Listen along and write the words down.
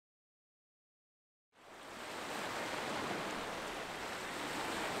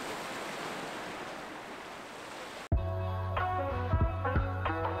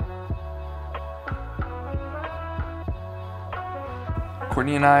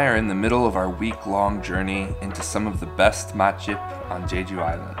Courtney and I are in the middle of our week-long journey into some of the best matjip on Jeju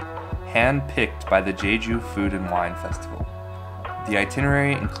Island, hand-picked by the Jeju Food and Wine Festival. The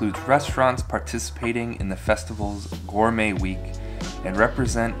itinerary includes restaurants participating in the festival's Gourmet Week and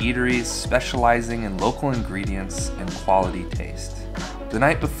represent eateries specializing in local ingredients and quality taste. The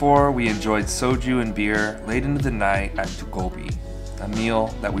night before, we enjoyed soju and beer late into the night at Gourmet, a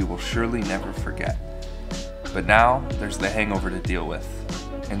meal that we will surely never forget. But now, there's the hangover to deal with,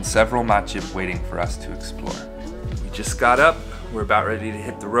 and several matjip waiting for us to explore. We just got up, we're about ready to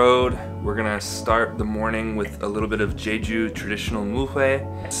hit the road. We're gonna start the morning with a little bit of Jeju traditional mul회.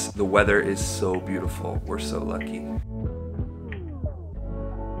 The weather is so beautiful, we're so lucky.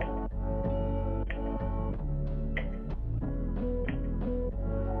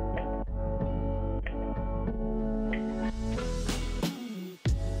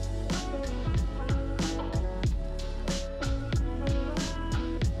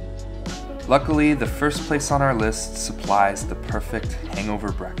 Luckily, the first place on our list supplies the perfect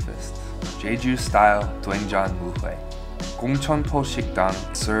hangover breakfast. Jeju-style 둰장물회. 공천포 식당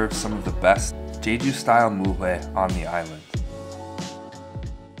serves some of the best Jeju-style mul회 on the island.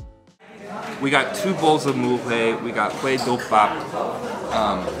 We got 2 bowls of mul회, we got 회 덮밥.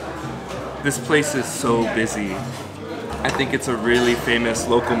 This place is so busy. I think it's a really famous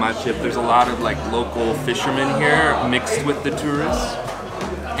local matjip. There's a lot of local fishermen here mixed with the tourists.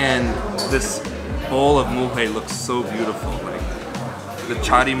 And this bowl of mul회 looks so beautiful, the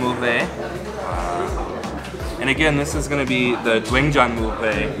chari mul회. And again, this is going to be the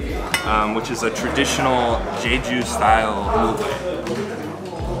둰장물회, which is a traditional Jeju style mul회.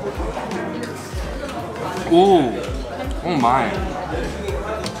 Ooh, oh my.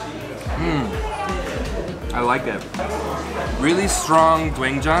 I like it. Really strong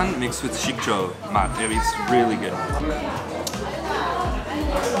doenjang mixed with shikjo mat. It's really good.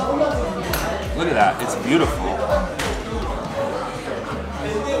 Look at that, it's beautiful.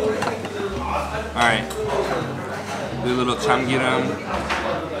 Alright, a little chamgiram.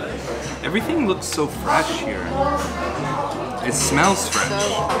 Everything looks so fresh here. It smells fresh.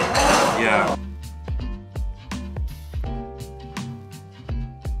 Yeah.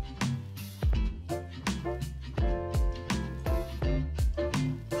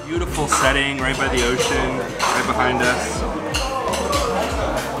 Beautiful setting right by the ocean, right behind us.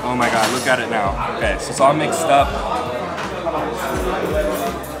 Oh my god, look at it now. Okay, so it's all mixed up.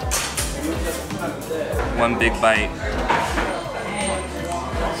 One big bite.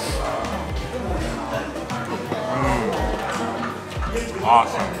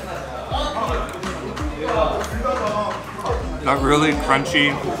 Awesome. That really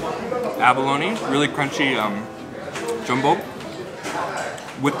crunchy abalone, really crunchy jumbo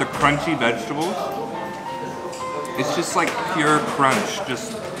with the crunchy vegetables. It's just like pure crunch,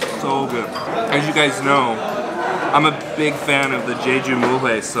 just so good. As you guys know, I'm a big fan of the Jeju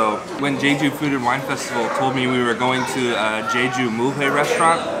mul회, so when Jeju Food and Wine Festival told me we were going to a Jeju mul회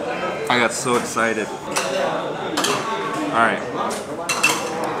restaurant, I got so excited. Alright.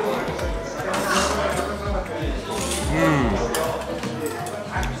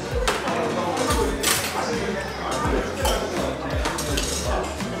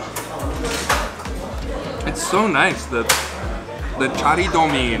 It's so nice. The chari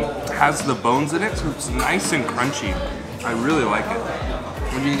domi has the bones in it, so it's nice and crunchy. I really like it.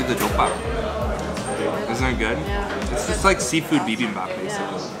 When do you get the 덮밥? Isn't it good? Yeah. It's just like seafood bibimbap,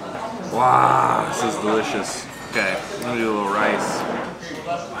 basically. Wow, this is delicious. Okay, I'm gonna do a little rice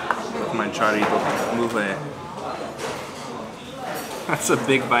with my chari mul회. That's a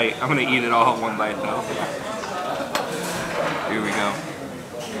big bite. I'm gonna eat it all in one bite though. Here we go.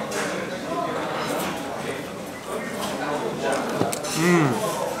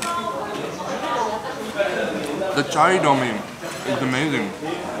 The chari domi is amazing.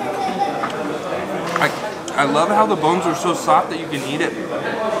 I love how the bones are so soft that you can eat it,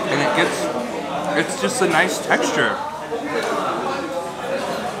 and it's just a nice texture.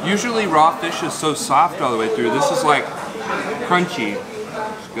 Usually raw fish is so soft all the way through. This is like crunchy.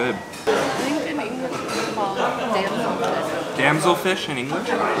 It's good. I think in English it's called damselfish. Damselfish in English?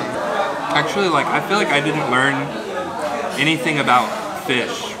 Actually, I feel like I didn't learn anything about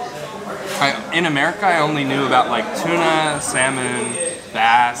fish. In America, I only knew about tuna, salmon,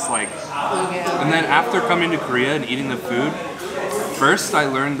 bass, and then after coming to Korea and eating the food, first I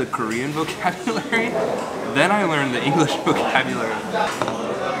learned the Korean vocabulary, then I learned the English vocabulary.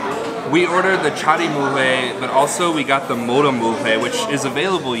 We ordered the chari mul회, but also we got the modam mul회, which is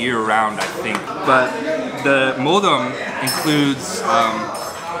available year-round, I think. But the modam includes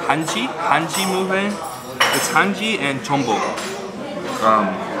hanji mul회. It's hanji and jumbo.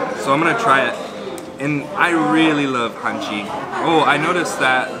 So I'm gonna try it. And I really love hanji. Oh, I noticed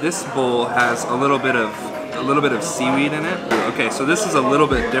that this bowl has a little bit of seaweed in it. Okay, so this is a little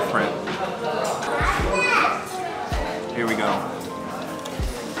bit different. Here we go.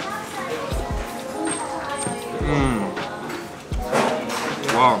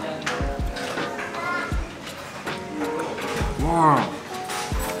 Wow. Wow.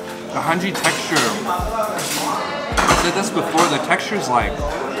 The hanji texture. I said this before, the texture's like, I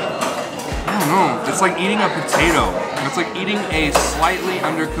don't know, it's like eating a potato. It's like eating a slightly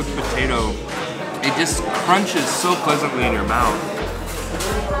undercooked potato. It just crunches so pleasantly in your mouth.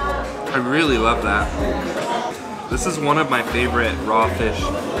 I really love that. This is one of my favorite raw fish.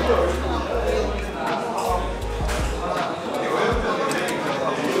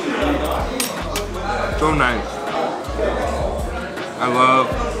 So nice. I love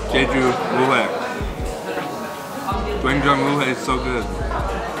Jejumalye. 둰장물회 is so good.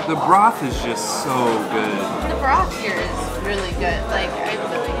 The broth is just so good. The broth here is really good. Like, I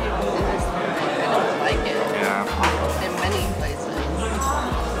really don't like it. Yeah. In many places.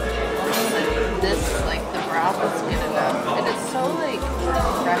 But this, like, the broth is good enough. And it's so, like,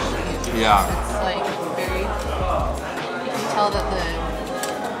 refreshing. Yeah. It's, like, very... You can tell that the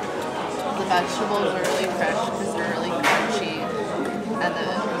vegetables are really fresh because they're really crunchy. And the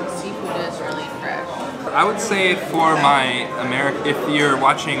seafood is really fresh. I would say for my if you're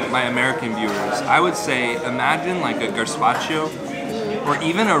watching my American viewers, I would say imagine like a gazpacho or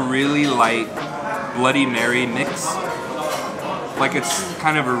even a really light Bloody Mary mix. Like it's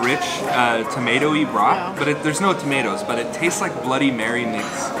kind of a rich tomatoey broth, but there's no tomatoes, but it tastes like Bloody Mary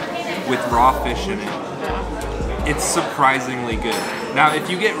mix with raw fish in it. It's surprisingly good. Now, if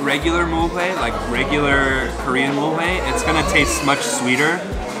you get regular mulhe, like regular Korean mulhe, it's gonna taste much sweeter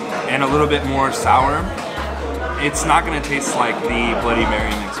and a little bit more sour. It's not gonna taste like the Bloody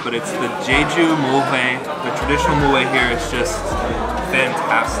Mary mix, but it's the Jeju mulhe. The traditional mulhe here is just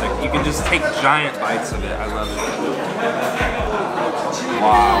fantastic. You can just take giant bites of it. I love it.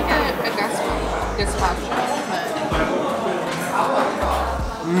 Wow. Like a gazpacho, but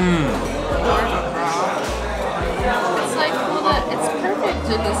it's like it's perfect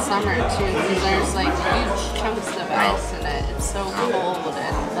in the summer too, because there's like huge chunks of ice in it. It's so cold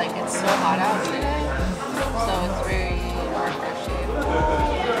and like it's so hot out today, so it's very refreshing.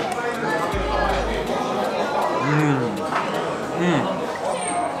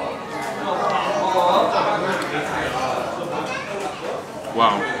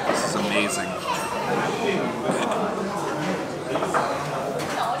 Wow, this is amazing.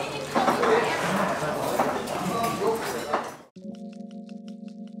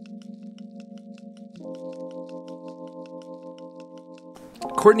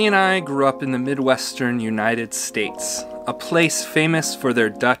 Courtney and I grew up in the Midwestern United States, a place famous for their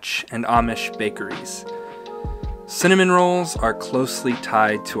Dutch and Amish bakeries. Cinnamon rolls are closely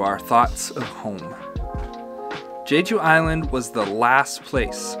tied to our thoughts of home. Jeju Island was the last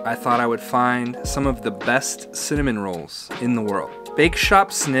place I thought I would find some of the best cinnamon rolls in the world. Bake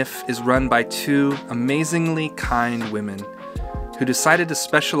Shop Sniff is run by two amazingly kind women who decided to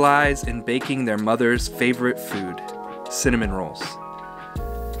specialize in baking their mother's favorite food, cinnamon rolls.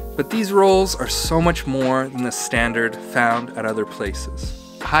 But these rolls are so much more than the standard found at other places.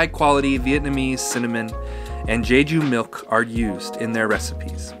 High quality Vietnamese cinnamon and Jeju milk are used in their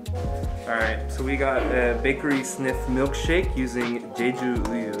recipes. Alright, so we got a bakery sniff milkshake using Jeju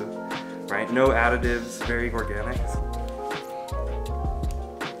uyu, right? No additives, very organic.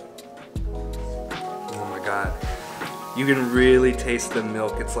 Oh my god. You can really taste the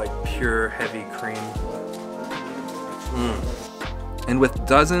milk. It's like pure heavy cream. And with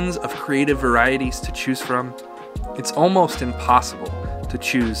dozens of creative varieties to choose from, it's almost impossible to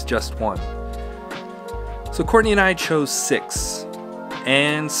choose just one. So Courtney and I chose 6,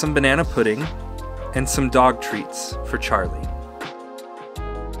 and some banana pudding, and some dog treats for Charlie.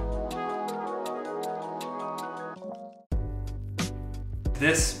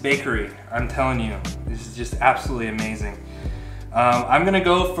 This bakery, I'm telling you, this is just absolutely amazing. I'm gonna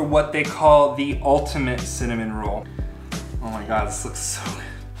go for what they call the ultimate cinnamon roll. Oh my god, this looks so good.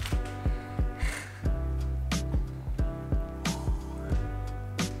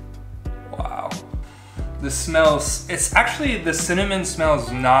 Wow. This smells, it's actually, the cinnamon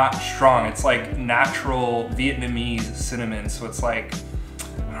smells not strong. It's like natural Vietnamese cinnamon. So it's like,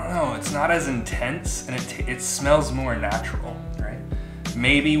 I don't know, it's not as intense and it smells more natural, right?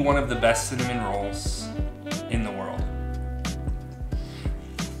 Maybe one of the best cinnamon rolls in the world.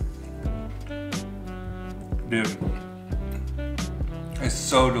 Dude. It's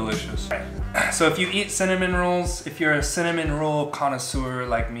so delicious. So if you eat cinnamon rolls, if you're a cinnamon roll connoisseur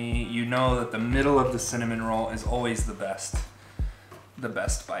like me, you know that the middle of the cinnamon roll is always the best. The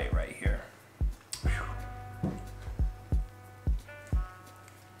best bite right here.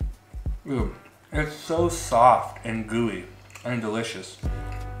 Ooh, it's so soft and gooey and delicious.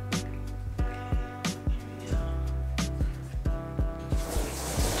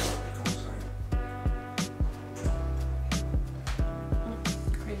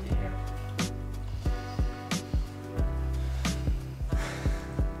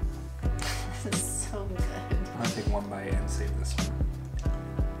 One bite and save this one.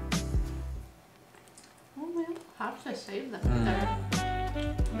 Well, we don't have to save them.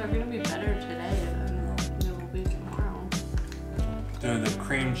 They're gonna be better today than they will be tomorrow. Dude, the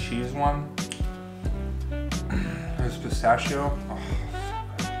cream cheese one. There's pistachio. Oh.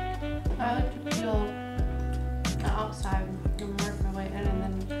 I like to peel the outside and work my way in, and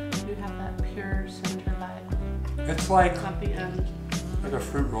then you have that pure center bite. It's like at the end. Like a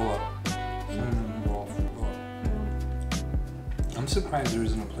fruit roll-up. Cinnamon roll, fruit roll-up. I'm surprised there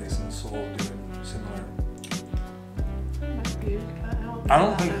isn't a place in Seoul doing similar. I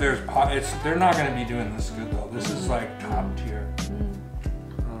don't think there's they're not going to be doing this good though. This is like top tier.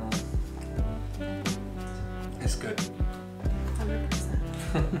 It's good.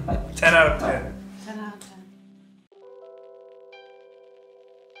 100%. 10 out of 10. 10 out of 10.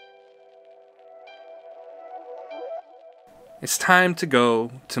 It's time to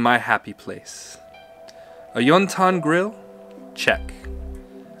go to my happy place. A Yontan grill? Check.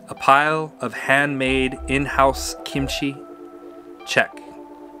 A pile of handmade in-house kimchi? Check.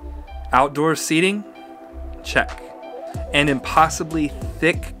 Outdoor seating? Check. And impossibly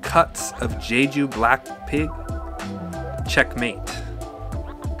thick cuts of Jeju black pig? Checkmate.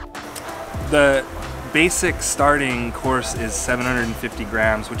 The basic starting course is 750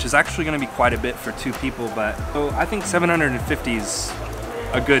 grams, which is actually going to be quite a bit for 2 people, but I think 750 is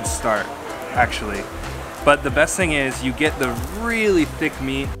a good start, actually. But the best thing is you get the really thick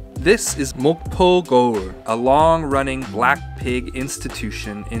meat. This is Mokpo Gour, a long-running black pig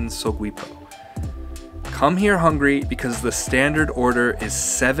institution in Sogwipo. Come here hungry because the standard order is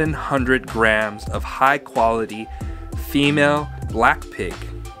 700 grams of high-quality female black pig.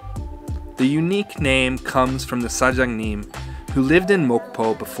 The unique name comes from the sajangnim who lived in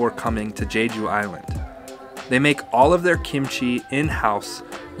Mokpo before coming to Jeju Island. They make all of their kimchi in-house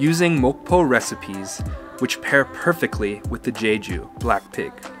using Mokpo recipes which pair perfectly with the Jeju black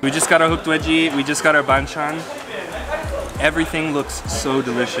pig. We just got our hooked wedgie, we just got our banchan. Everything looks so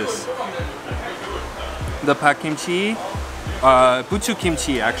delicious. The pak kimchi, butsu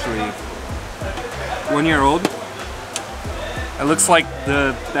kimchi actually, 1 year old. It looks like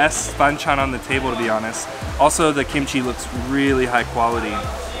the best banchan on the table, to be honest. Also, the kimchi looks really high quality.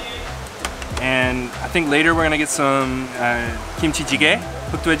 And I think later we're gonna get some kimchi jjigae,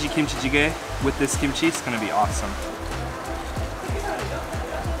 hooked wedgie kimchi jjigae with this kimchi. It's gonna be awesome.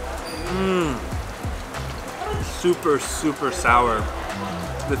 Super, super sour.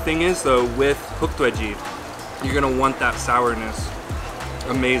 The thing is though, with hooked wedgie, you're gonna want that sourness.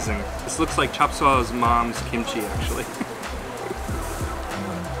 Amazing. This looks like Chop Suey's mom's kimchi actually.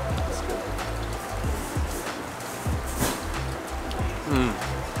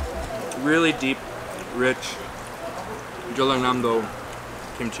 Really deep, rich Jeollanam-do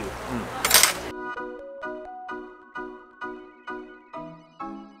kimchi.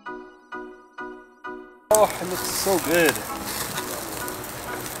 Oh, it looks so good.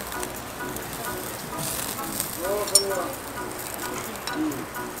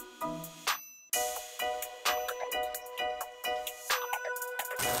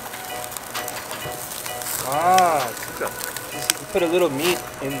 Ah, you put a little meat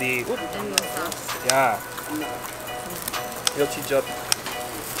in the sauce. Yeah. Yochijop.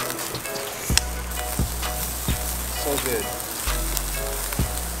 So good.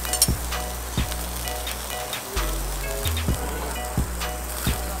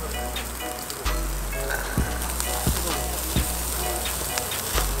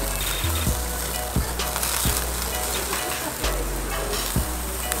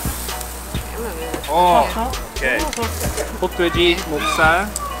 Oh, okay. 볶돼지 목살.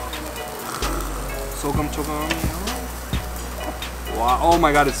 소금 조금이요. Wow, oh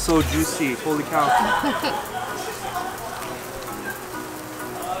my god, it's so juicy. Holy cow.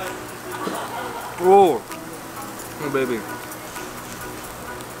 Oh, oh baby.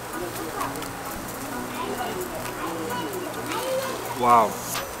 Wow.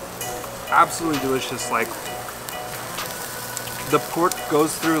 Absolutely delicious. Like, the pork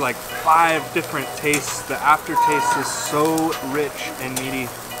goes through like 5 different tastes. The aftertaste is so rich and meaty.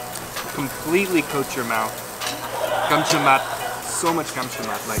 completely coat your mouth. 감칠맛, so much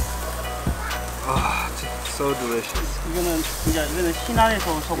감칠맛, like, so delicious. 이거는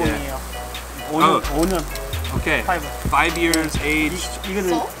신안에서 소금이에요. Oh. 5년. Okay. 5 years aged.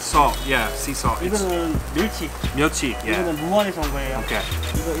 이거는 salt, yeah, sea salt. 이거는 멸치. yeah. 이거는 무안에서 온 거예요. Okay.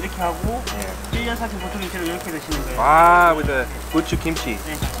 이거 이렇게 하고 1년 사실 보통 김치를 이렇게 드시는 거예요. Wow, with the gochu kimchi.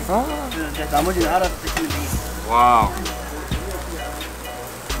 네. 이제 나머지는 알아서 드시면 되겠습니다. Wow.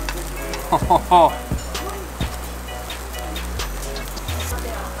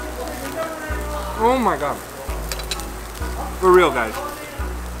 Oh my god. For real, guys.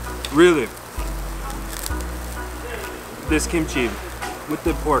 Really. This kimchi with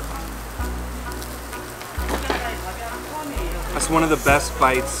the pork. That's one of the best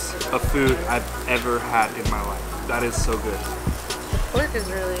bites of food I've ever had in my life. That is so good. The pork is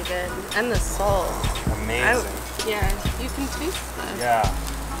really good. And the salt. Amazing. Yeah, you can taste this. Yeah.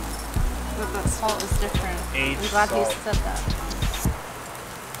 But that salt is different. Aged I'm glad salt. you said that.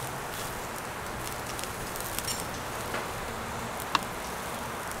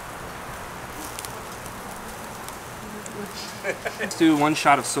 Let's do 1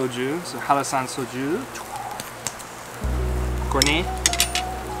 shot of soju. So 한라산소주. Courtney.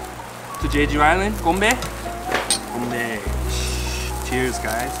 To Jeju Island. Gourmet. Gourmet. Cheers,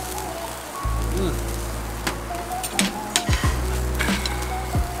 guys.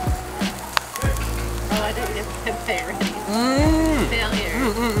 Oh, I didn't get the pay ready. Failure.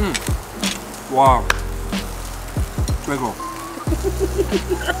 Wow. 최고.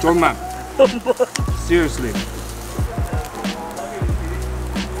 정말. Seriously.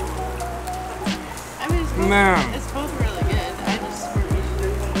 I mean, it's both really good. I just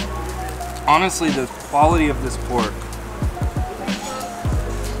Honestly, the quality of this pork,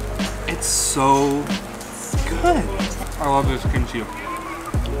 it's so good. I love this kimchi.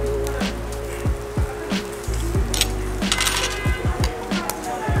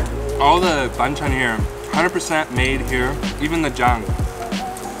 All the banchan here, 100% made here. Even the jang,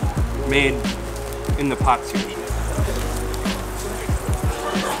 made in the pots here.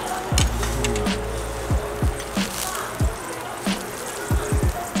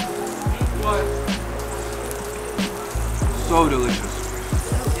 So delicious.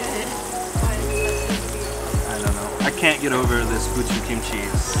 I don't know. I can't get over this buchu kimchi.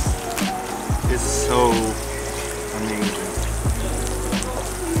 It's so amazing.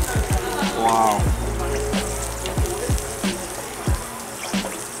 Wow.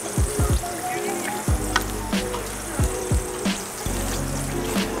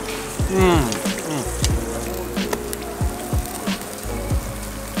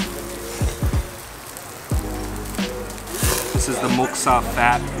 This is the moksa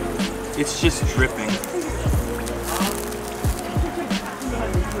fat. It's just dripping.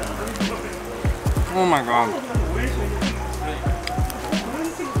 Oh my god.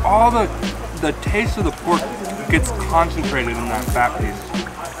 All the taste of the pork gets concentrated in that fat piece.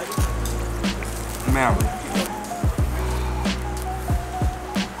 Man.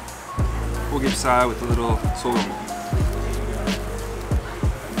 Ogipsa with a little sorghum.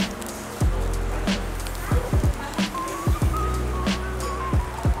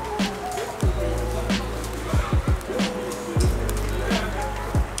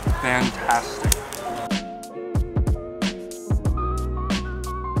 Fantastic.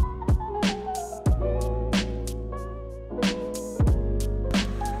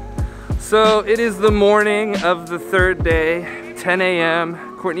 So it is the morning of the third day, 10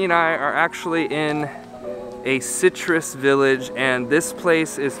 a.m. Courtney and I are actually in a citrus village, and this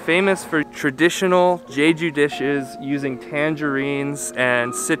place is famous for traditional Jeju dishes using tangerines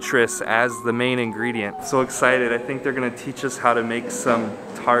and citrus as the main ingredient. So excited. I think they're gonna teach us how to make some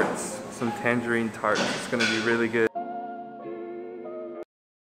tarts, some tangerine tarts. It's gonna be really good.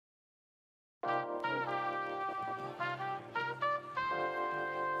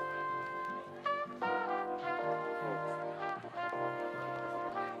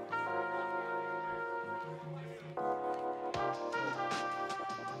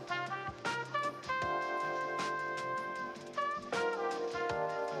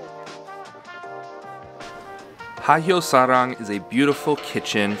 Sarang is a beautiful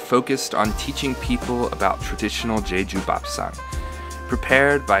kitchen focused on teaching people about traditional Jeju bapsang,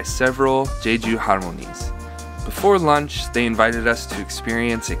 prepared by several Jeju harmonies. Before lunch, they invited us to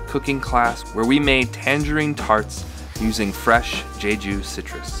experience a cooking class where we made tangerine tarts using fresh Jeju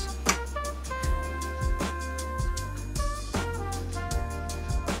citrus.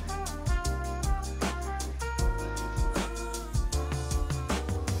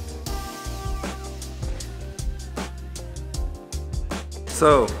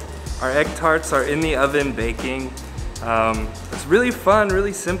 So, Our egg tarts are in the oven baking. It's really fun,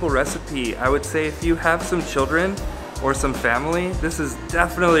 really simple recipe. I would say if you have some children or some family, this is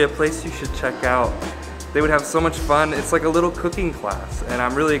definitely a place you should check out. They would have so much fun. It's like a little cooking class, and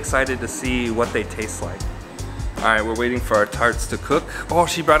I'm really excited to see what they taste like. All right, we're waiting for our tarts to cook. Oh,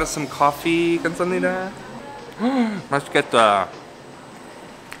 she brought us some coffee. 감사합니다. 맛있겠다.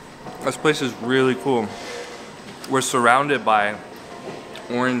 This place is really cool. We're surrounded by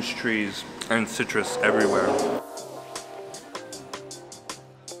orange trees and citrus everywhere.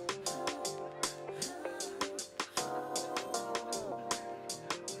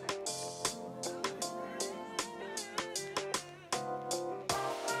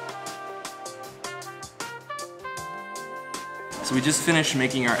 So we just finished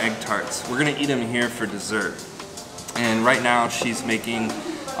making our egg tarts. We're gonna eat them here for dessert. And right now she's making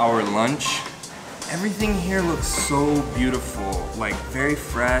our lunch. Everything here looks so beautiful, like very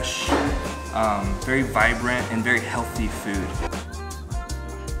fresh, very vibrant, and very healthy food.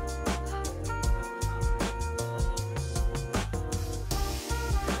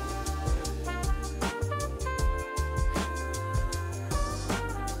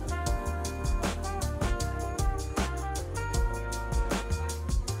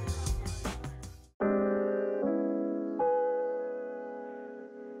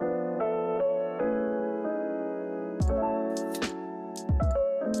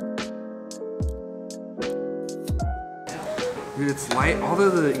 Dude, it's light. All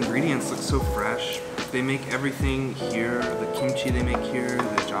of the ingredients look so fresh. They make everything here. The kimchi they make here,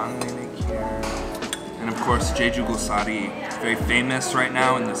 the jang they make here. And of course, Jeju gosari, very famous right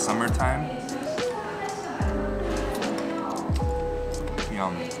now in the summertime.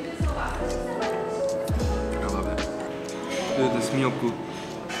 Yum. I love it. Dude, this miyeokguk.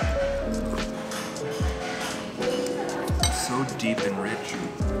 It's so deep and rich.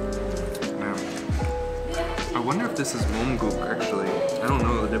 Man. I wonder if this is momguk actually. I don't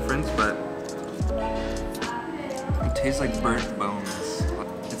know the difference, but it tastes like burnt bones.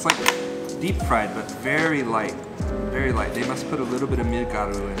 It's like deep fried, but very light. Very light. They must put a little bit of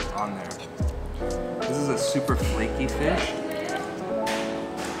milgaru on there. This is a super flaky fish.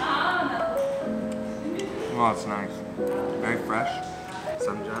 Oh, it's nice. Very fresh.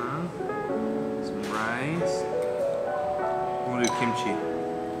 Samjang, some rice. We'll do kimchi.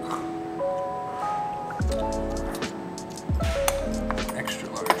 Extra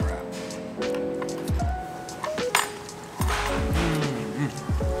large wrap.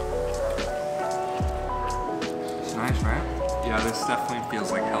 It's nice, right? Yeah, this definitely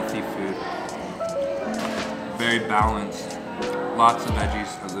feels like healthy food. Very balanced. Lots of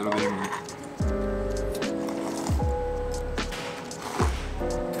veggies, a little bit of meat.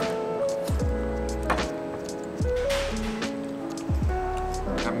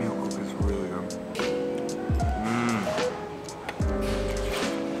 That miyeokguk is really good.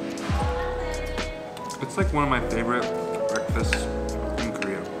 It's like one of my favorite breakfasts in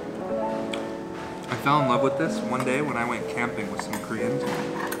Korea. I fell in love with this one day when I went camping with some Koreans.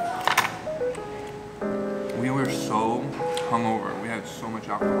 We were so hungover. We had so much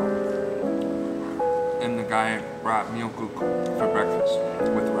alcohol. And the guy brought miyeokguk for breakfast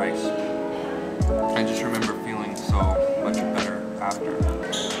with rice. I just remember feeling so much better after.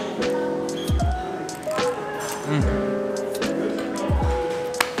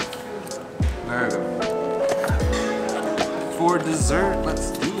 Very good. For dessert,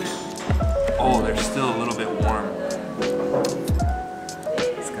 let's do it. Oh, they're still a little bit warm.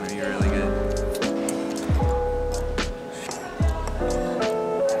 It's gonna be really good.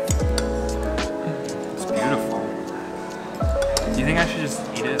 It's beautiful. Do you think I should just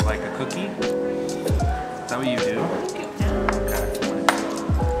eat it like a cookie? Is that what you do?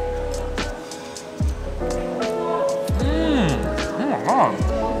 Oh my god.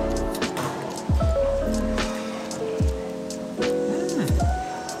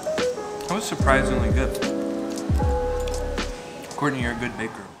 That was surprisingly good. Courtney, you're a good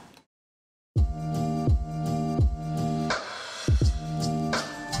baker.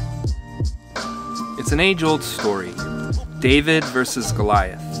 It's an age-old story. David versus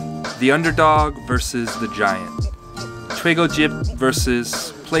Goliath. The underdog versus the giant. JFWF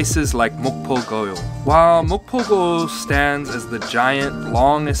versus places like Mokpogoyo. While Mokpogo stands as the giant,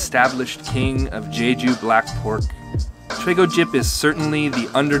 long-established king of Jeju black pork, JFWF is certainly the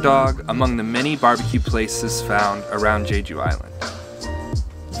underdog among the many barbecue places found around Jeju Island.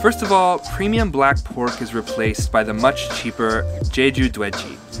 First of all, premium black pork is replaced by the much cheaper Jeju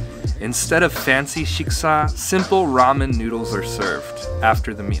Dweji. Instead of fancy shiksa, simple ramen noodles are served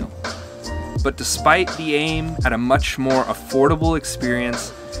after the meal. But despite the aim at a much more affordable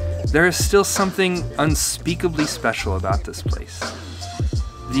experience, there is still something unspeakably special about this place.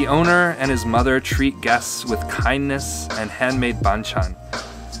 The owner and his mother treat guests with kindness and handmade banchan.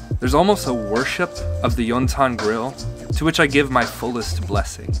 There's almost a worship of the Yontan grill, to which I give my fullest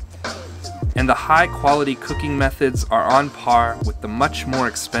blessing. And the high-quality cooking methods are on par with the much more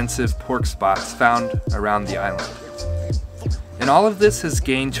expensive pork spots found around the island. And all of this has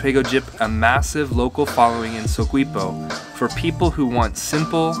gained JFWF a massive local following in Soquipo for people who want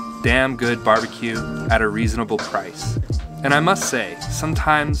simple, damn good barbecue at a reasonable price. And I must say,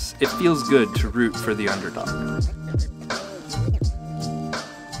 sometimes it feels good to root for the underdog.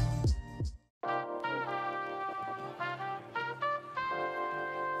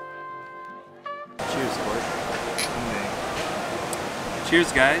 Cheers, Court.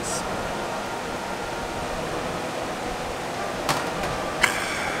 Cheers, guys.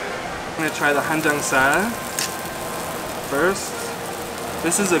 I'm gonna try the 한장살 first.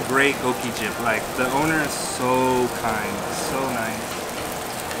 This is a great goukijip. Like, the owner is so kind, so nice.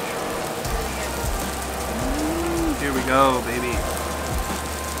 Here we go, baby.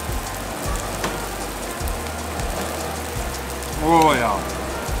 Oh yeah.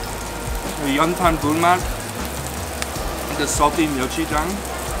 The 연탄 불맛, the salty 멸치장,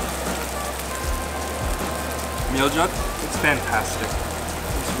 멸젓. It's fantastic.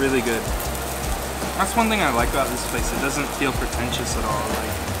 It's really good. That's one thing I like about this place. It doesn't feel pretentious at all.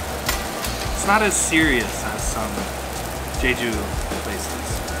 Like, it's not as serious as some Jeju places.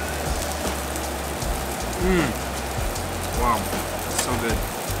 Wow, it's so good.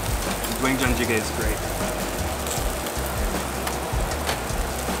 Doenjang jjigae is great.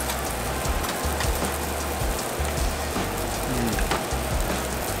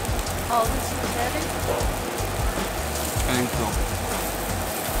 All this is ready? I think so.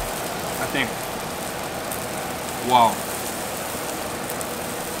 I think. Wow.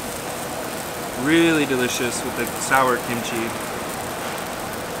 Really delicious with the sour kimchi.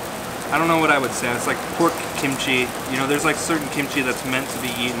 I don't know what I would say. It's like pork kimchi. You know, there's like certain kimchi that's meant to be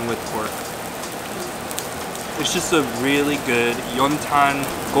eaten with pork. It's just a really good Yontan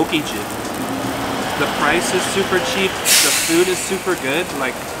goukijip. The price is super cheap. The food is super good.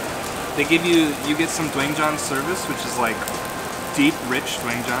 Like, they give you get some doenjang service, which is like deep, rich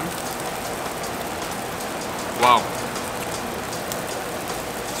doenjang. Wow.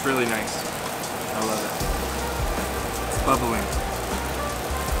 It's really nice. I love it. It's bubbling.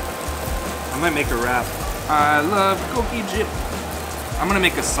 I might make a rap. I love goukijip. I'm gonna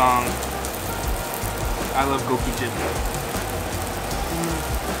make a song. I love goukijip.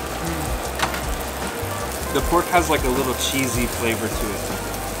 The pork has like a little cheesy flavor to it.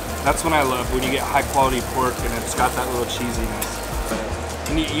 That's what I love, when you get high quality pork and it's got that little cheesiness.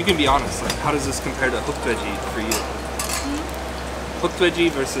 And you can be honest, like, how does this compare to hooked veggie for you? Hooked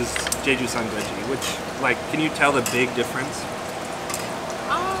veggie versus Jeju-san veggie, which, like, can you tell the big difference?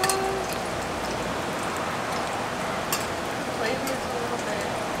 Flavor's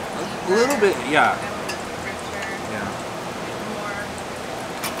A little bit, yeah. richer, Yeah. more.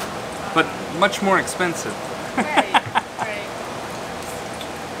 But much more expensive. Right, right.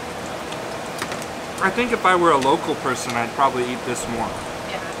 I think if I were a local person, I'd probably eat this more.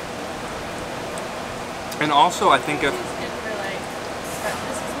 Yeah. And also, I think if... It's good for like,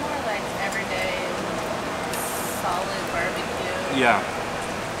 this is more like everyday, solid barbecue. Yeah.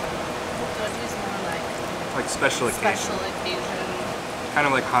 Doji's more like Special occasion. Kind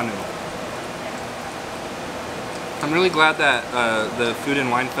of like Hanu. I'm really glad that the Food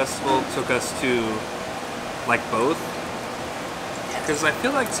and Wine Festival took us to like both. Because I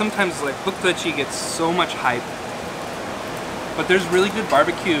feel like sometimes like hooked veggie gets so much hype. But there's really good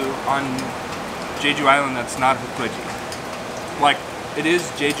barbecue on Jeju Island that's not hooked veggie. Like, it is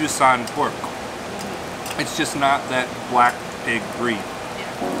Jeju-san pork. It's just not that black pig breed.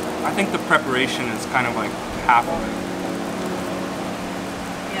 I think the preparation is kind of like half of it.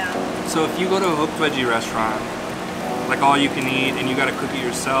 Yeah. So if you go to a hooked veggie restaurant, like all you can eat, and you gotta cook it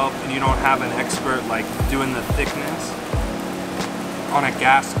yourself, and you don't have an expert like doing the thickness on a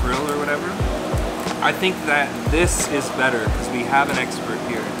gas grill or whatever, I think that this is better because we have an expert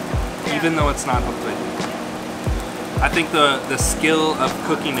here, even though it's not hooked veggie. I think the skill of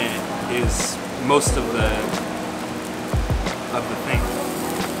cooking it is most of the thing.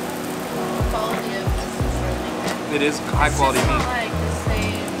 The quality of this is really good. It is high quality It's meat. not like the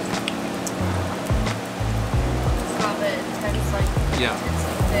same. It's not the intense, like, Yeah.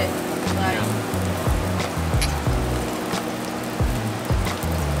 intensely thick, like.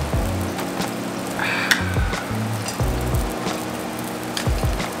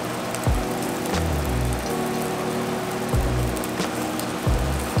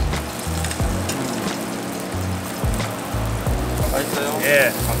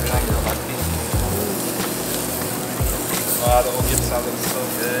 Yeah. Wow, the ogipsal looks so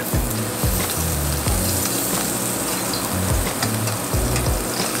good.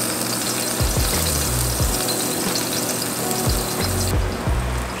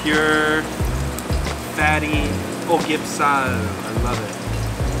 Pure, fatty ogipsal. I love it.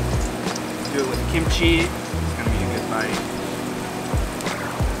 Do it with kimchi. It's gonna be a good bite.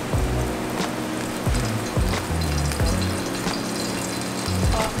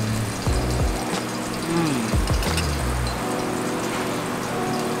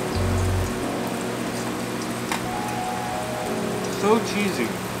 So cheesy.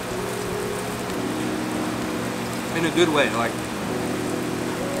 In a good way, like,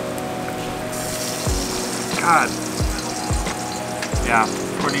 God. Yeah,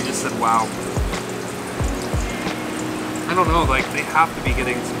 Courtney just said wow. I don't know, like, they have to be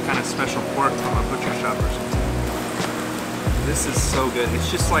getting some kind of special pork from a butcher shop or something. This is so good.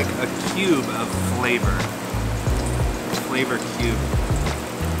 It's just like a cube of flavor. Flavor cube.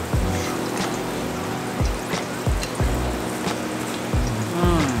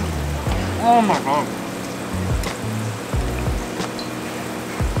 Oh my god.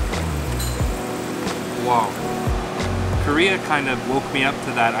 Wow. Korea kind of woke me up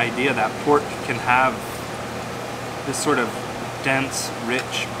to that idea that pork can have this sort of dense,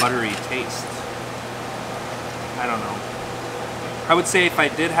 rich, buttery taste. I don't know. I would say if I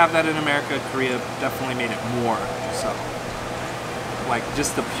did have that in America, Korea definitely made it more so. Like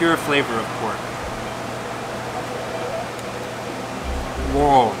just the pure flavor of pork.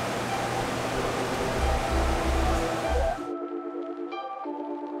 Whoa.